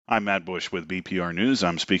I'm Matt Bush with BPR News.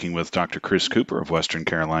 I'm speaking with Dr. Chris Cooper of Western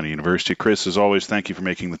Carolina University. Chris, as always, thank you for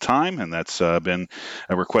making the time, and that's been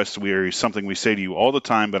a request. Something we say to you all the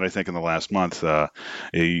time, but I think in the last month,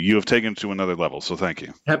 you have taken it to another level, so thank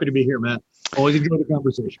you. Happy to be here, Matt. Always enjoy the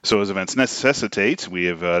conversation. So as events necessitate, we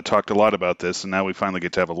have talked a lot about this, and now we finally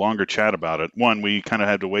get to have a longer chat about it. One, we kind of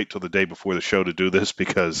had to wait till the day before the show to do this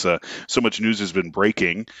because so much news has been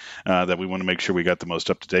breaking that we want to make sure we got the most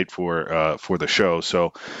up-to-date for the show.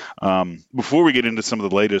 So before we get into some of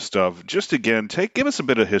the latest stuff, just again, give us a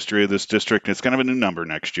bit of history of this district. It's kind of a new number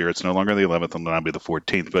next year. It's no longer the 11th, it'll now be the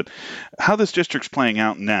 14th. But how this district's playing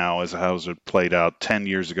out now, as how it played out 10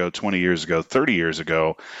 years ago, 20 years ago, 30 years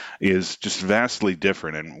ago, is just vastly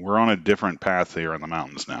different, and we're on a different path here in the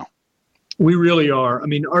mountains now. We really are. I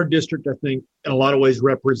mean, our district, I think, in a lot of ways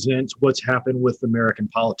represents what's happened with American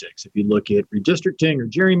politics. If you look at redistricting or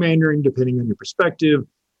gerrymandering, depending on your perspective,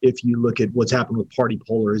 if you look at what's happened with party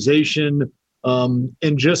polarization,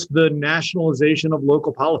 and just the nationalization of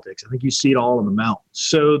local politics, I think you see it all in the mountains.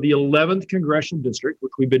 So the 11th Congressional District,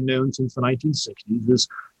 which we've been known since the 1960s, is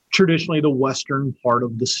traditionally the western part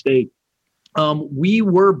of the state. We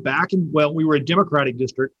were a Democratic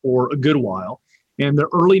district for a good while. In the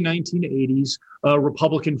early 1980s, a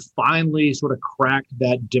Republican finally sort of cracked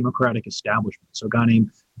that Democratic establishment. So a guy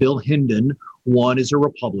named Bill Hendon won as a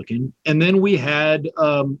Republican. And then we had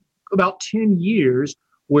about 10 years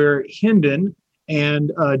where Hendon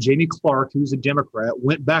and Jamie Clark, who's a Democrat,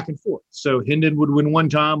 went back and forth. So Hendon would win one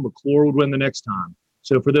time, McClure would win the next time.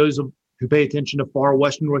 So for those who pay attention to far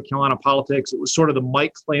western North Carolina politics, it was sort of the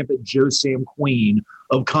Mike Clampett, Joe Sam Queen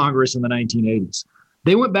of Congress in the 1980s.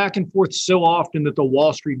 They went back and forth so often that the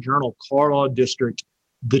Wall Street Journal called our district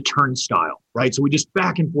the turnstile, right? So we just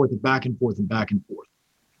back and forth and back and forth and back and forth.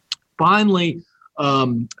 Finally,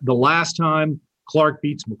 the last time Clark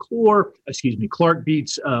beats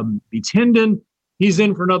Hendon, he's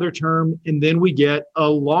in for another term, and then we get a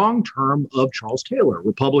long term of Charles Taylor,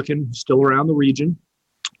 Republican, still around the region.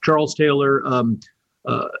 Charles Taylor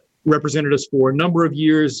represented us for a number of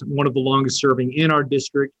years, one of the longest serving in our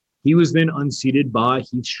district. He was then unseated by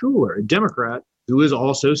Heath Shuler, a Democrat who is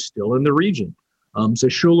also still in the region. So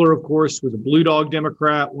Shuler, of course, was a Blue Dog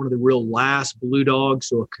Democrat, one of the real last Blue Dogs,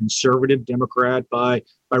 so a conservative Democrat by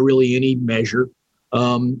really any measure.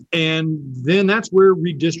 And then that's where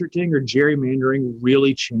redistricting or gerrymandering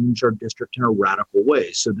really changed our district in a radical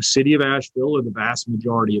way. So the city of Asheville, or the vast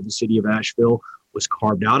majority of the city of Asheville, was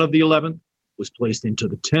carved out of the 11th, was placed into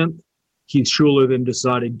the 10th. Keith Shuler then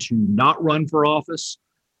decided to not run for office.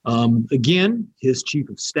 Again, his chief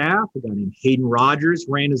of staff, a guy named Hayden Rogers,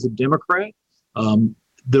 ran as a Democrat.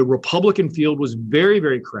 The Republican field was very,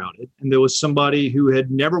 very crowded, and there was somebody who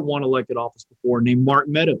had never won elected office before named Mark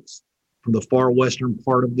Meadows from the far western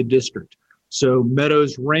part of the district. So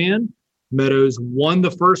Meadows ran. Meadows won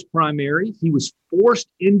the first primary. He was forced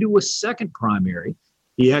into a second primary.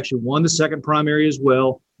 He actually won the second primary as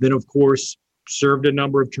well. Then, of course, served a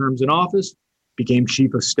number of terms in office, became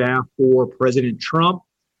chief of staff for President Trump.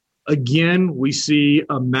 Again, we see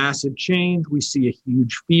a massive change. We see a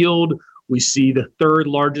huge field. We see the third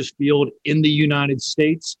largest field in the United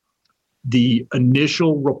States. The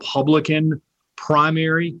initial Republican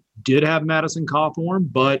primary did have Madison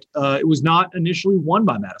Cawthorn, but it was not initially won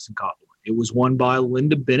by Madison Cawthorn. It was won by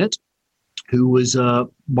Linda Bennett, who was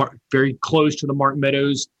very close to the Mark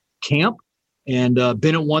Meadows camp. And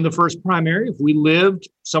Bennett won the first primary. If we lived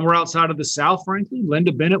somewhere outside of the South, frankly,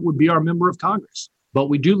 Linda Bennett would be our member of Congress. But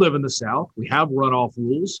we do live in the South. We have runoff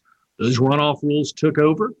rules. Those runoff rules took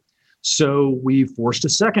over. So we forced a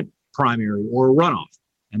second primary or a runoff.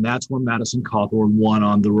 And that's when Madison Cawthorn won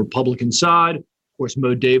on the Republican side. Of course,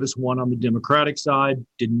 Mo Davis won on the Democratic side,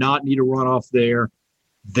 did not need a runoff there.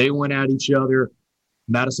 They went at each other.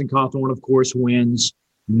 Madison Cawthorn, of course, wins.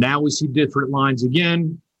 Now we see different lines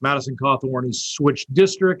again. Madison Cawthorn has switched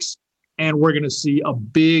districts, and we're going to see a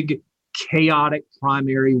big, chaotic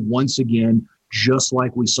primary once again, just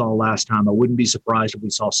like we saw last time. I wouldn't be surprised if we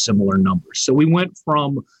saw similar numbers. So we went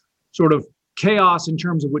from sort of chaos in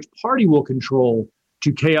terms of which party will control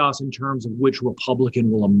to chaos in terms of which Republican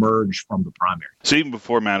will emerge from the primary. So even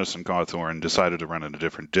before Madison Cawthorn decided to run in a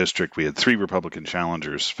different district, we had three Republican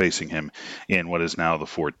challengers facing him in what is now the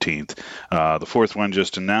 14th. The fourth one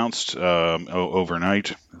just announced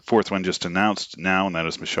overnight. Fourth one just announced now, and that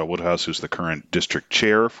is Michelle Woodhouse, who's the current district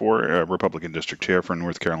chair Republican district chair for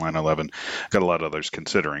North Carolina 11. Got a lot of others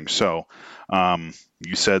considering. So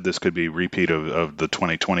you said this could be a repeat of the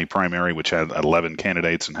 2020 primary, which had 11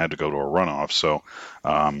 candidates and had to go to a runoff. So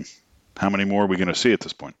how many more are we going to see at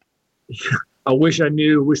this point? I wish I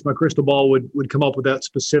knew. Wish my crystal ball would come up with that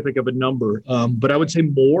specific of a number. But I would say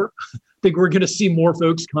more. I think we're going to see more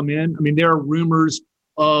folks come in. I mean, there are rumors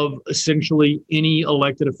of essentially any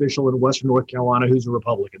elected official in Western North Carolina who's a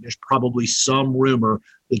Republican. There's probably some rumor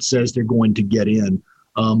that says they're going to get in.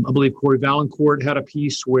 I believe Corey Valancourt had a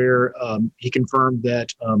piece where he confirmed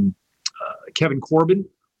that Kevin Corbin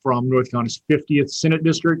from North Carolina's 50th Senate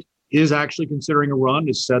District is actually considering a run,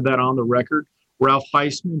 has said that on the record. Ralph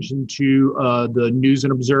Heiss mentioned to the News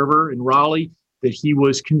and Observer in Raleigh that he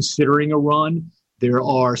was considering a run. There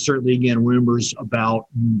are certainly, again, rumors about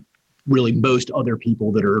really most other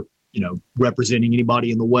people that are, representing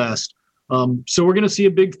anybody in the West. So we're going to see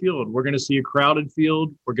a big field. We're going to see a crowded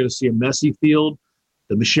field. We're going to see a messy field.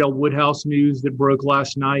 The Michelle Woodhouse news that broke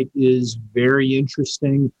last night is very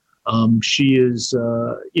interesting. She is,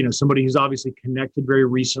 somebody who's obviously connected very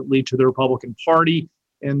recently to the Republican Party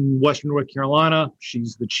in Western North Carolina.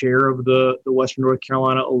 She's the chair of the Western North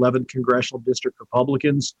Carolina 11th Congressional District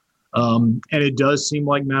Republicans. And it does seem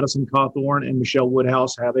like Madison Cawthorn and Michelle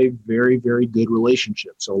Woodhouse have a very, very good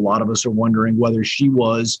relationship. So a lot of us are wondering whether she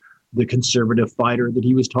was the conservative fighter that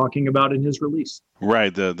he was talking about in his release.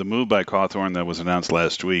 Right. The move by Cawthorn that was announced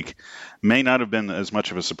last week may not have been as much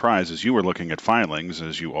of a surprise as you were looking at filings,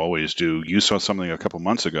 as you always do. You saw something a couple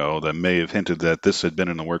months ago that may have hinted that this had been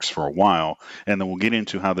in the works for a while, and then we'll get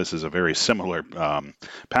into how this is a very similar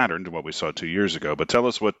pattern to what we saw 2 years ago. But tell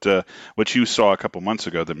us what you saw a couple months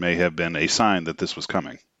ago that may have been a sign that this was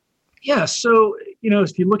coming. Yeah. So,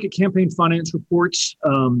 if you look at campaign finance reports,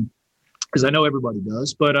 because I know everybody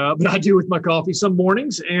does, but I do with my coffee some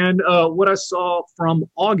mornings. And what I saw from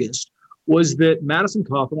August was that Madison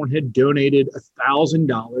Cawthorn had donated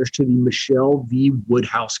 $1,000 to the Michelle V.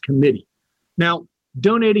 Woodhouse Committee. Now,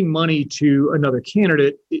 donating money to another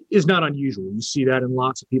candidate is not unusual. You see that in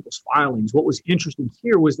lots of people's filings. What was interesting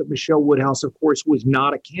here was that Michelle Woodhouse, of course, was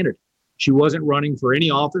not a candidate. She wasn't running for any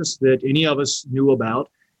office that any of us knew about.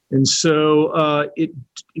 And so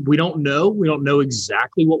we don't know. We don't know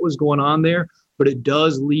exactly what was going on there, but it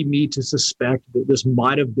does lead me to suspect that this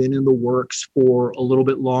might have been in the works for a little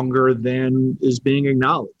bit longer than is being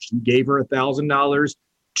acknowledged. He gave her $1,000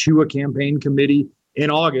 to a campaign committee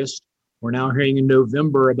in August. We're now hearing in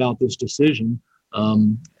November about this decision.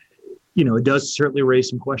 It does certainly raise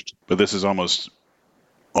some questions. But this is almost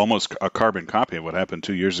a carbon copy of what happened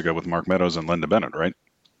 2 years ago with Mark Meadows and Linda Bennett, right?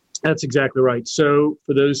 That's exactly right. So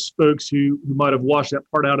for those folks who might have washed that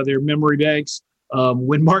part out of their memory banks,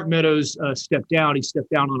 when Mark Meadows stepped down, he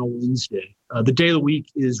stepped down on a Wednesday. The day of the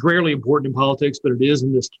week is rarely important in politics, but it is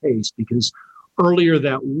in this case because earlier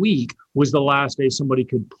that week was the last day somebody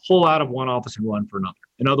could pull out of one office and run for another.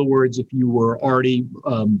 In other words, if you were already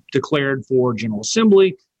declared for General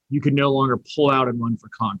Assembly, you could no longer pull out and run for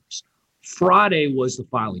Congress. Friday was the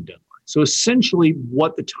filing deadline. So essentially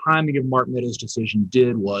what the timing of Mark Meadows' decision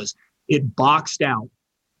did was it boxed out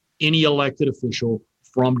any elected official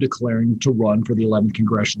from declaring to run for the 11th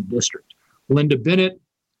Congressional District. Linda Bennett,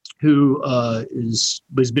 who has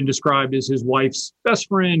been described as his wife's best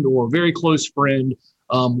friend or very close friend,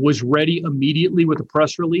 was ready immediately with a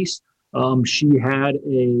press release. She had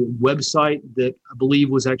a website that I believe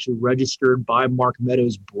was actually registered by Mark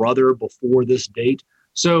Meadows' brother before this date.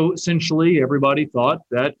 So essentially everybody thought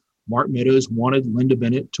that Mark Meadows wanted Linda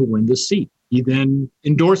Bennett to win the seat. He then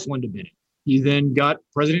endorsed Linda Bennett. He then got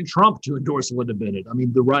President Trump to endorse Linda Bennett. I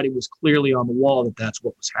mean, the writing was clearly on the wall that that's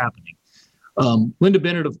what was happening. Linda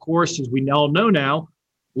Bennett, of course, as we all know now,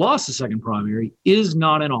 lost the second primary, is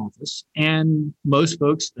not in office. And most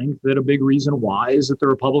folks think that a big reason why is that the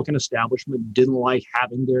Republican establishment didn't like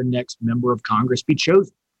having their next member of Congress be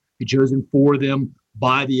chosen for them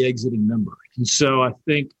by the exiting member. And so I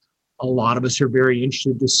think a lot of us are very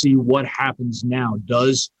interested to see what happens now.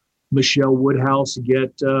 Does Michelle Woodhouse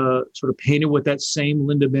get sort of painted with that same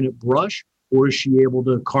Linda Bennett brush, or is she able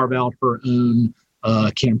to carve out her own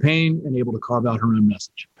campaign and able to carve out her own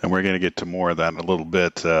message? And we're going to get to more of that in a little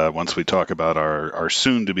bit once we talk about our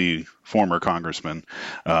soon-to-be former Congressman,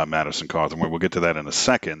 Madison Cawthorn. We'll get to that in a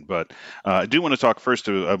second. But I do want to talk first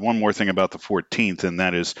one more thing about the 14th, and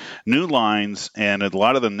that is new lines. And a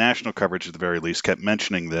lot of the national coverage, at the very least, kept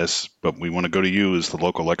mentioning this. But we want to go to you as the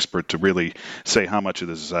local expert to really say how much of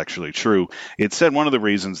this is actually true. It said one of the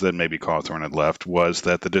reasons that maybe Cawthorn had left was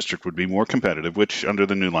that the district would be more competitive, which under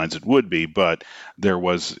the new lines it would be, but there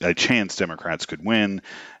was a chance Democrats could win.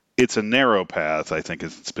 It's a narrow path, I think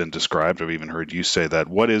it's been described. I've even heard you say that.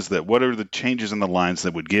 What is that? What are the changes in the lines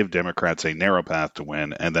that would give Democrats a narrow path to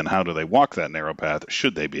win? And then how do they walk that narrow path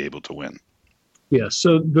should they be able to win? Yeah,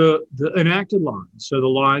 so the enacted lines, so the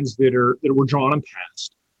lines that were drawn and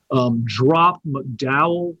passed, dropped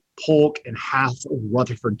McDowell Polk, and half of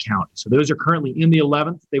Rutherford County. So those are currently in the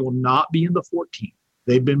 11th. They will not be in the 14th.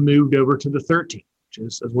 They've been moved over to the 13th, which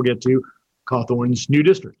is, as we'll get to, Cawthorn's new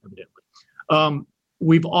district, evidently.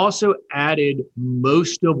 We've also added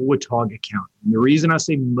most of Watauga County. And the reason I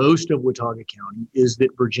say most of Watauga County is that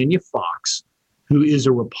Virginia Foxx, who is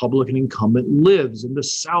a Republican incumbent, lives in the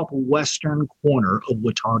southwestern corner of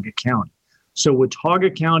Watauga County. So Watauga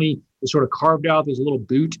County is sort of carved out. There's a little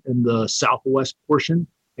butte in the southwest portion,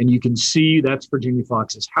 and you can see that's Virginia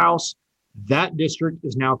Foxx's house. That district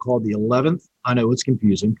is now called the 11th. I know it's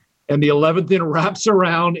confusing. And the 11th then wraps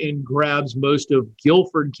around and grabs most of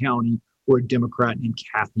Guilford County, where a Democrat named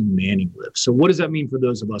Kathy Manning lives. So what does that mean for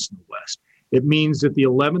those of us in the West? It means that the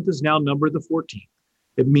 11th is now numbered the 14th.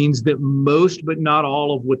 It means that most, but not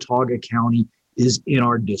all, of Watauga County is in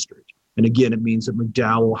our district. And again, it means that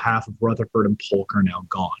McDowell, half of Rutherford, and Polk are now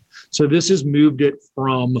gone. So this has moved it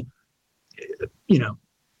from,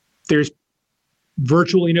 there's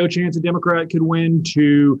virtually no chance a Democrat could win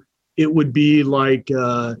to it would be like,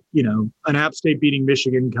 an App State beating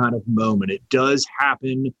Michigan kind of moment. It does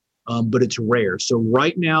happen, but it's rare. So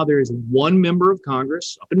right now there is one member of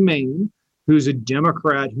Congress up in Maine who's a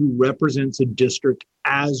Democrat who represents a district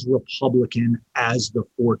as Republican as the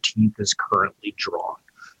 14th is currently drawn.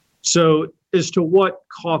 So as to what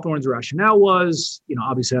Cawthorn's rationale was,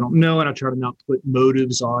 obviously I don't know, and I try to not put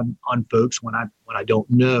motives on folks when I don't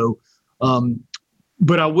know.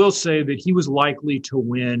 But I will say that he was likely to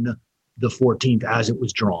win the 14th as it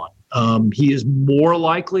was drawn. He is more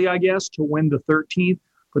likely, I guess, to win the 13th,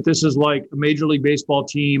 but this is like a Major League Baseball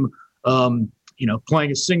team,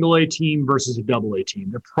 playing a single A team versus a double A team.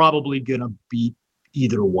 They're probably going to beat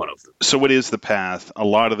either one of them. So what is the path? A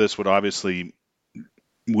lot of this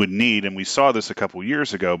would need, and we saw this a couple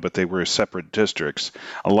years ago, but they were separate districts.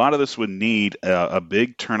 A lot of this would need a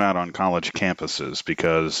big turnout on college campuses,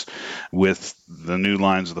 because with the new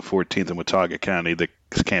lines of the 14th in Watauga County, the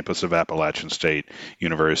campus of Appalachian State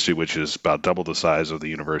University, which is about double the size of the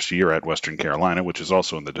university you're at, Western Carolina, which is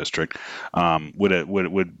also in the district,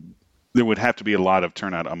 there would have to be a lot of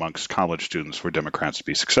turnout amongst college students for Democrats to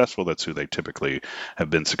be successful. That's who they typically have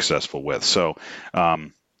been successful with. So,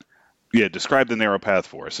 describe the narrow path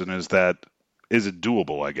for us. And is it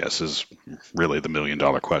doable, I guess, is really the $1 million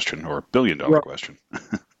question, or $1 billion question.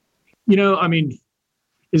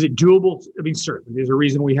 Is it doable? Certainly. There's a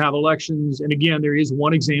reason we have elections. And again, there is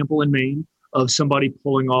one example in Maine of somebody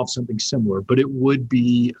pulling off something similar, but it would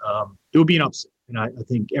be an upset. And I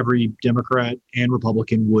think every Democrat and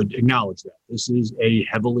Republican would acknowledge that. This is a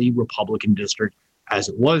heavily Republican district as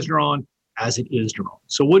it was drawn, as it is drawn.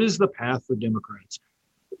 So what is the path for Democrats?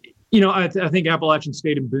 I think Appalachian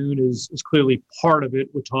State and Boone is clearly part of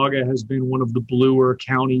it. Watauga has been one of the bluer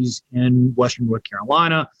counties in Western North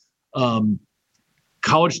Carolina.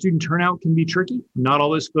 College student turnout can be tricky. Not all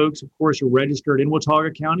those folks, of course, are registered in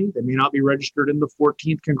Watauga County. They may not be registered in the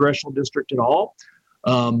 14th congressional district at all.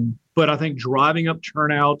 But I think driving up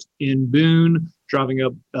turnout in Boone, driving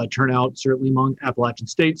up turnout certainly among Appalachian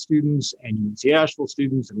State students and UNC Asheville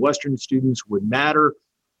students and Western students would matter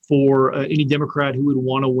for any Democrat who would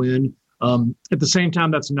want to win. At the same time,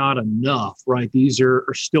 that's not enough, right? These are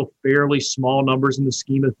still fairly small numbers in the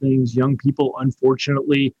scheme of things. Young people,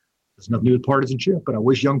 unfortunately, there's nothing to do with partisanship, but I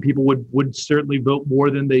wish young people would certainly vote more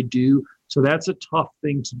than they do. So that's a tough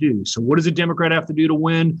thing to do. So what does a Democrat have to do to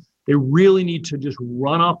win? They really need to just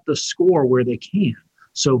run up the score where they can.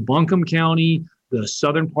 So Buncombe County, the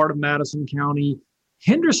southern part of Madison County,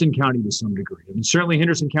 Henderson County to some degree. Certainly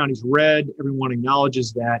Henderson County's red. Everyone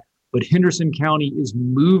acknowledges that. But Henderson County is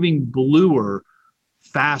moving bluer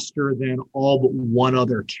faster than all but one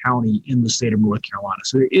other county in the state of North Carolina.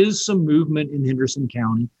 So there is some movement in Henderson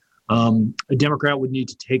County. A Democrat would need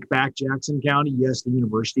to take back Jackson County. Yes, the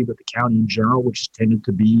university, but the county in general, which has tended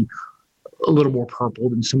to be a little more purple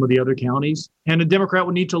than some of the other counties. And a Democrat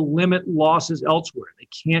would need to limit losses elsewhere. They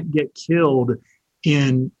can't get killed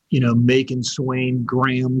in, Macon, Swain,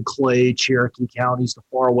 Graham, Clay, Cherokee counties, the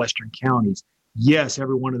far western counties. Yes,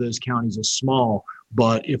 every one of those counties is small,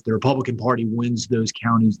 but if the Republican Party wins those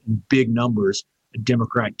counties in big numbers, a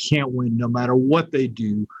Democrat can't win no matter what they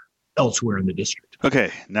do elsewhere in the district.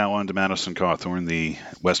 Okay, now on to Madison Cawthorn, the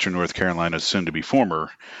Western North Carolina soon-to-be former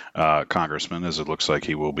congressman, as it looks like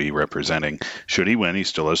he will be representing. Should he win, he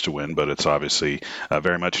still has to win, but it's obviously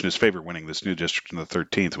very much in his favor winning this new district in the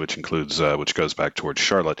 13th, which goes back towards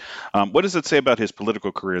Charlotte. What does it say about his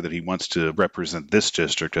political career that he wants to represent this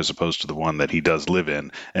district as opposed to the one that he does live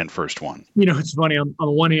in and first won? It's funny. On the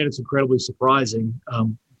one hand, it's incredibly surprising.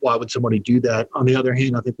 Why would somebody do that? On the other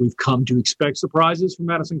hand, I think we've come to expect surprises from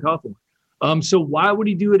Madison Cawthorn. So why would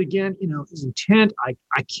he do it again? His intent,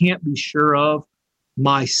 I can't be sure of.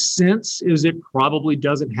 My sense is it probably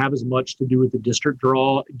doesn't have as much to do with the district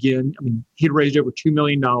draw. Again, he'd raised over $2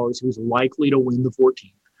 million. He was likely to win the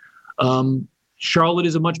 14th. Charlotte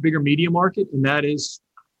is a much bigger media market, and that is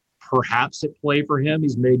perhaps at play for him.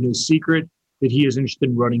 He's made no secret that he is interested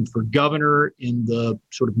in running for governor in the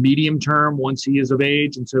sort of medium term once he is of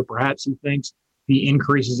age. And so perhaps he thinks he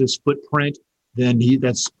increases his footprint, then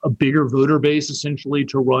that's a bigger voter base essentially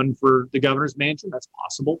to run for the governor's mansion. That's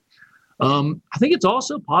possible. I think it's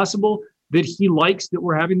also possible that he likes that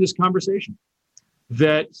we're having this conversation,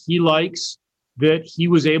 that he likes that he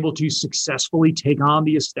was able to successfully take on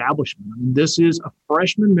the establishment. This is a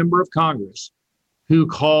freshman member of Congress who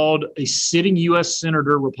called a sitting U.S.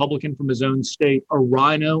 Senator, Republican from his own state, a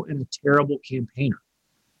rhino and a terrible campaigner.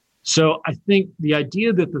 So I think the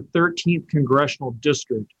idea that the 13th congressional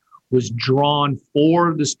district was drawn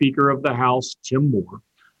for the Speaker of the House, Tim Moore,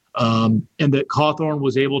 and that Cawthorn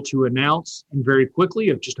was able to announce, and very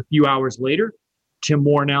quickly, just a few hours later, Tim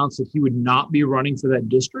Moore announced that he would not be running for that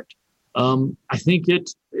district. I think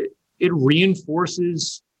it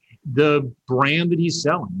reinforces the brand that he's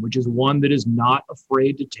selling, which is one that is not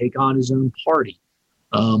afraid to take on his own party.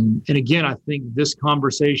 And again, I think this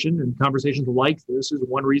conversation and conversations like this is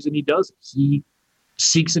one reason he does it. He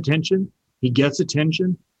seeks attention, he gets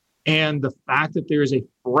attention, and the fact that there is a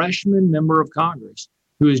freshman member of Congress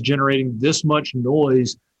who is generating this much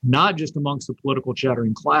noise, not just amongst the political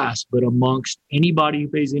chattering class, but amongst anybody who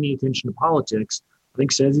pays any attention to politics, I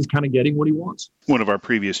think says he's kind of getting what he wants. One of our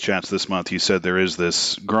previous chats this month, you said there is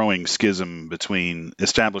this growing schism between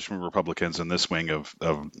establishment Republicans and this wing of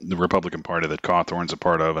the Republican Party that Cawthorn's a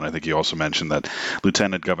part of, and I think you also mentioned that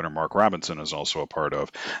Lieutenant Governor Mark Robinson is also a part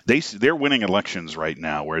of. They're winning elections right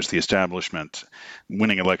now, whereas the establishment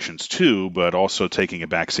winning elections too, but also taking a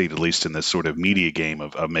backseat, at least in this sort of media game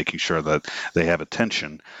of making sure that they have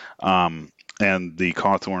attention. And the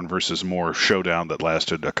Cawthorn versus Moore showdown that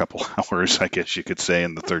lasted a couple hours, I guess you could say,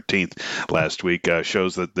 in the 13th last week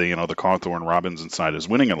shows that the Cawthorn Robinson side is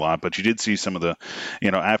winning a lot. But you did see some of the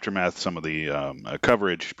aftermath, some of the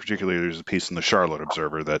coverage. Particularly, there's a piece in the Charlotte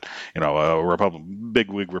Observer that a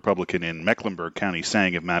bigwig Republican in Mecklenburg County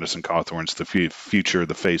saying if Madison Cawthorn's the future,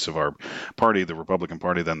 the face of our party, the Republican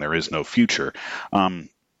Party, then there is no future.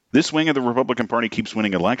 This wing of the Republican Party keeps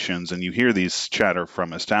winning elections, and you hear these chatter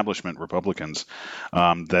from establishment Republicans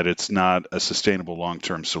that it's not a sustainable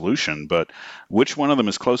long-term solution. But which one of them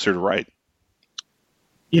is closer to right?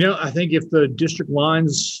 I think if the district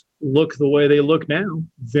lines look the way they look now,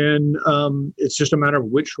 then it's just a matter of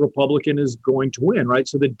which Republican is going to win, right?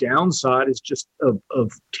 So the downside is just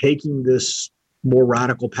of taking this more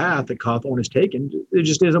radical path that Cawthorn has taken. There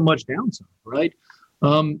just isn't much downside, right?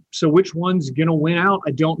 So which one's going to win out?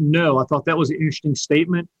 I don't know. I thought that was an interesting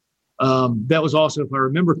statement. That was also, if I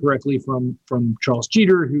remember correctly, from Charles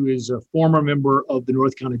Jeter, who is a former member of the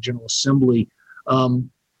North Carolina General Assembly.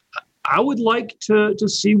 I would like to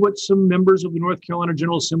see what some members of the North Carolina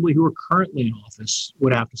General Assembly who are currently in office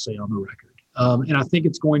would have to say on the record. And I think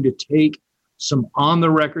it's going to take some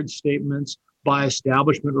on-the-record statements by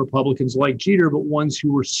establishment Republicans like Jeter, but ones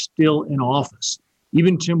who are still in office.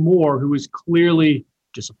 Even Tim Moore, who is clearly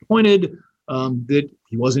disappointed that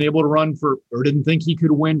he wasn't able to run or didn't think he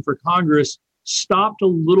could win for Congress, stopped a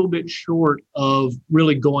little bit short of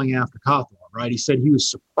really going after Cawthorn, right? He said he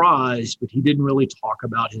was surprised, but he didn't really talk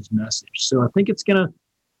about his message. So I think it's going to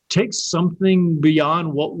take something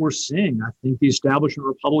beyond what we're seeing. I think the establishment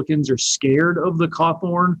Republicans are scared of the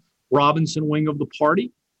Cawthorn-Robinson wing of the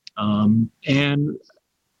party. And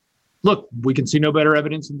look, we can see no better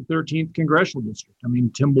evidence in the 13th congressional district.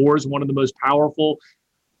 Tim Moore is one of the most powerful,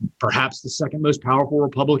 perhaps the second most powerful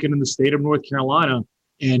Republican in the state of North Carolina,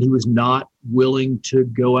 and he was not willing to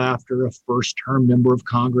go after a first-term member of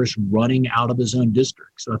Congress running out of his own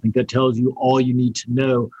district. So I think that tells you all you need to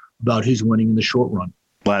know about who's winning in the short run.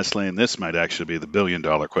 Lastly, and this might actually be the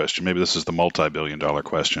billion-dollar question. Maybe this is the multi-billion-dollar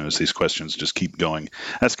question as these questions just keep going,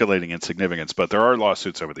 escalating in significance. But there are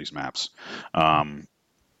lawsuits over these maps.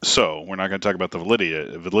 So we're not going to talk about the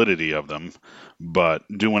validity of them, but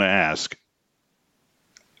do want to ask,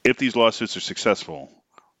 if these lawsuits are successful,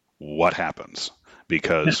 what happens?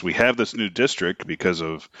 Because we have this new district because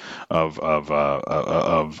of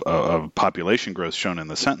population growth shown in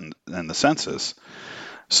the census.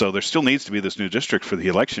 So there still needs to be this new district for the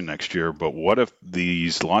election next year. But what if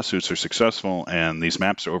these lawsuits are successful and these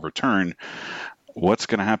maps are overturned? What's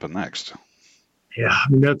going to happen next? Yeah,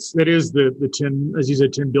 that is the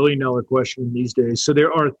 $10 billion question these days. So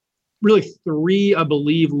there are really 3, I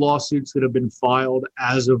believe, lawsuits that have been filed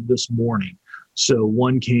as of this morning. So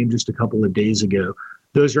one came just a couple of days ago.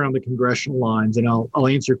 Those are on the congressional lines, and I'll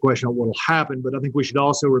answer your question on what will happen. But I think we should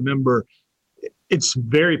also remember it's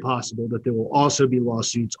very possible that there will also be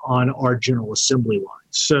lawsuits on our General Assembly lines.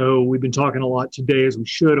 So we've been talking a lot today, as we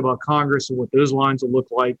should, about Congress and what those lines will look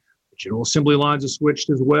like. The General Assembly lines have switched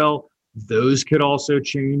as well. Those could also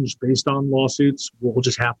change based on lawsuits. We'll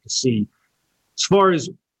just have to see. As far as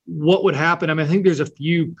what would happen, I think there's a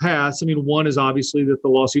few paths. One is obviously that the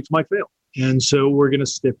lawsuits might fail. And so we're going to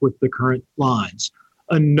stick with the current lines.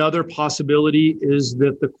 Another possibility is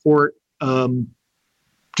that the court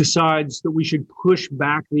decides that we should push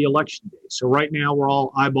back the election day. So right now we're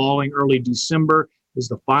all eyeballing early December is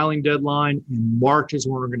the filing deadline. In March is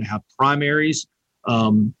when we're going to have primaries.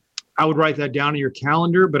 I would write that down in your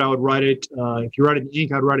calendar, but I would write it, if you write it in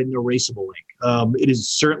ink, I'd write it in erasable ink. It is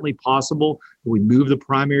certainly possible that we move the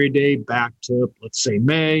primary day back to, let's say,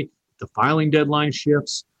 May. The filing deadline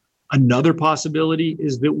shifts. Another possibility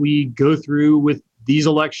is that we go through with these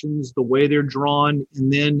elections the way they're drawn,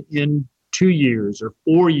 and then in 2 years or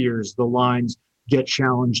 4 years, the lines get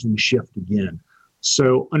challenged and shift again.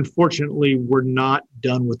 So unfortunately, we're not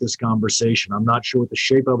done with this conversation. I'm not sure what the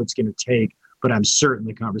shape of it's going to take, but I'm certain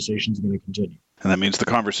the conversation is going to continue. And that means the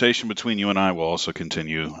conversation between you and I will also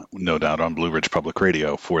continue, no doubt, on Blue Ridge Public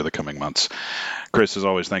Radio for the coming months. Chris, as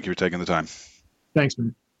always, thank you for taking the time. Thanks,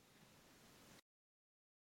 man.